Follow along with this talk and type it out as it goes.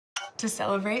To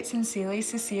celebrate Sincerely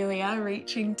Cecilia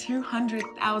reaching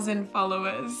 200,000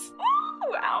 followers.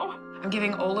 Ooh, wow. I'm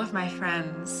giving all of my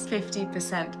friends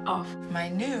 50% off my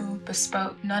new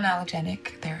bespoke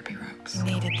non-allergenic therapy robes.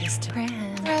 Needed this to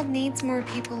brand. The world needs more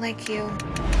people like you.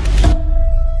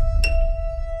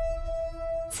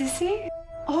 Sissy?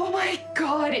 Oh my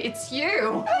God, it's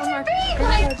you. How's it been?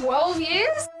 Like 12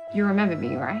 years? You remember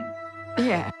me, right?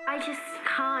 Yeah. I just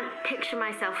can't picture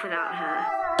myself without her.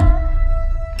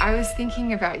 I was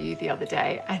thinking about you the other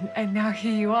day, and now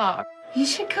here you are. You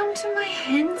should come to my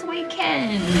hens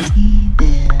weekend.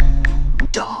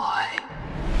 Die.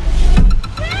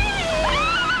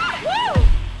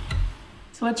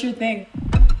 So what's your thing?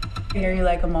 Are you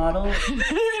like a model?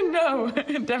 No,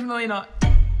 definitely not.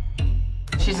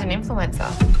 She's an influencer.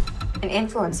 An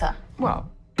influencer? Well,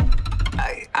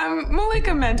 I'm more like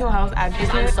a mental health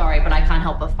advocate. I'm sorry, but I can't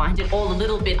help but find it all a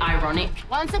little bit ironic.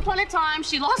 Once upon a time,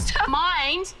 she lost her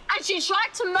mind and she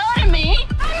tried to murder me.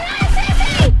 I'm not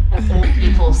Sissy! Of all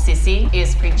people, Sissy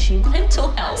is preaching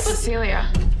mental health.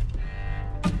 Cecilia.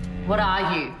 What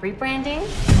are you, rebranding?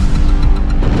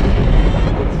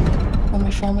 When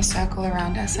we form a circle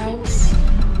around ourselves,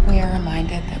 we are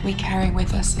reminded that we carry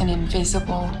with us an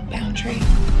invisible boundary.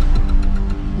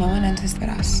 No one enters but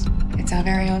us. It's our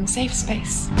very own safe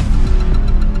space.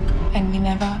 And we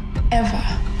never, ever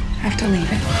have to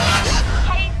leave it.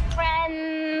 Hey,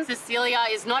 friends! Cecilia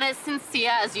is not as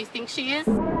sincere as you think she is.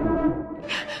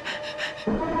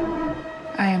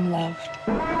 I am loved.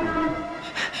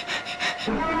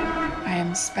 I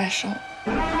am special.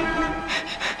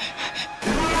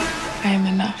 I am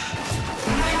enough.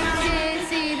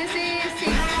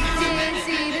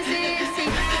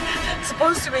 It's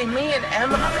supposed to be me and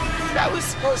Emma. That was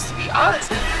supposed to be us.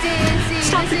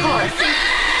 Stop the car.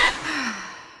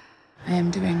 I am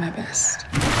doing my best.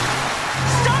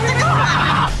 Stop the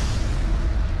car!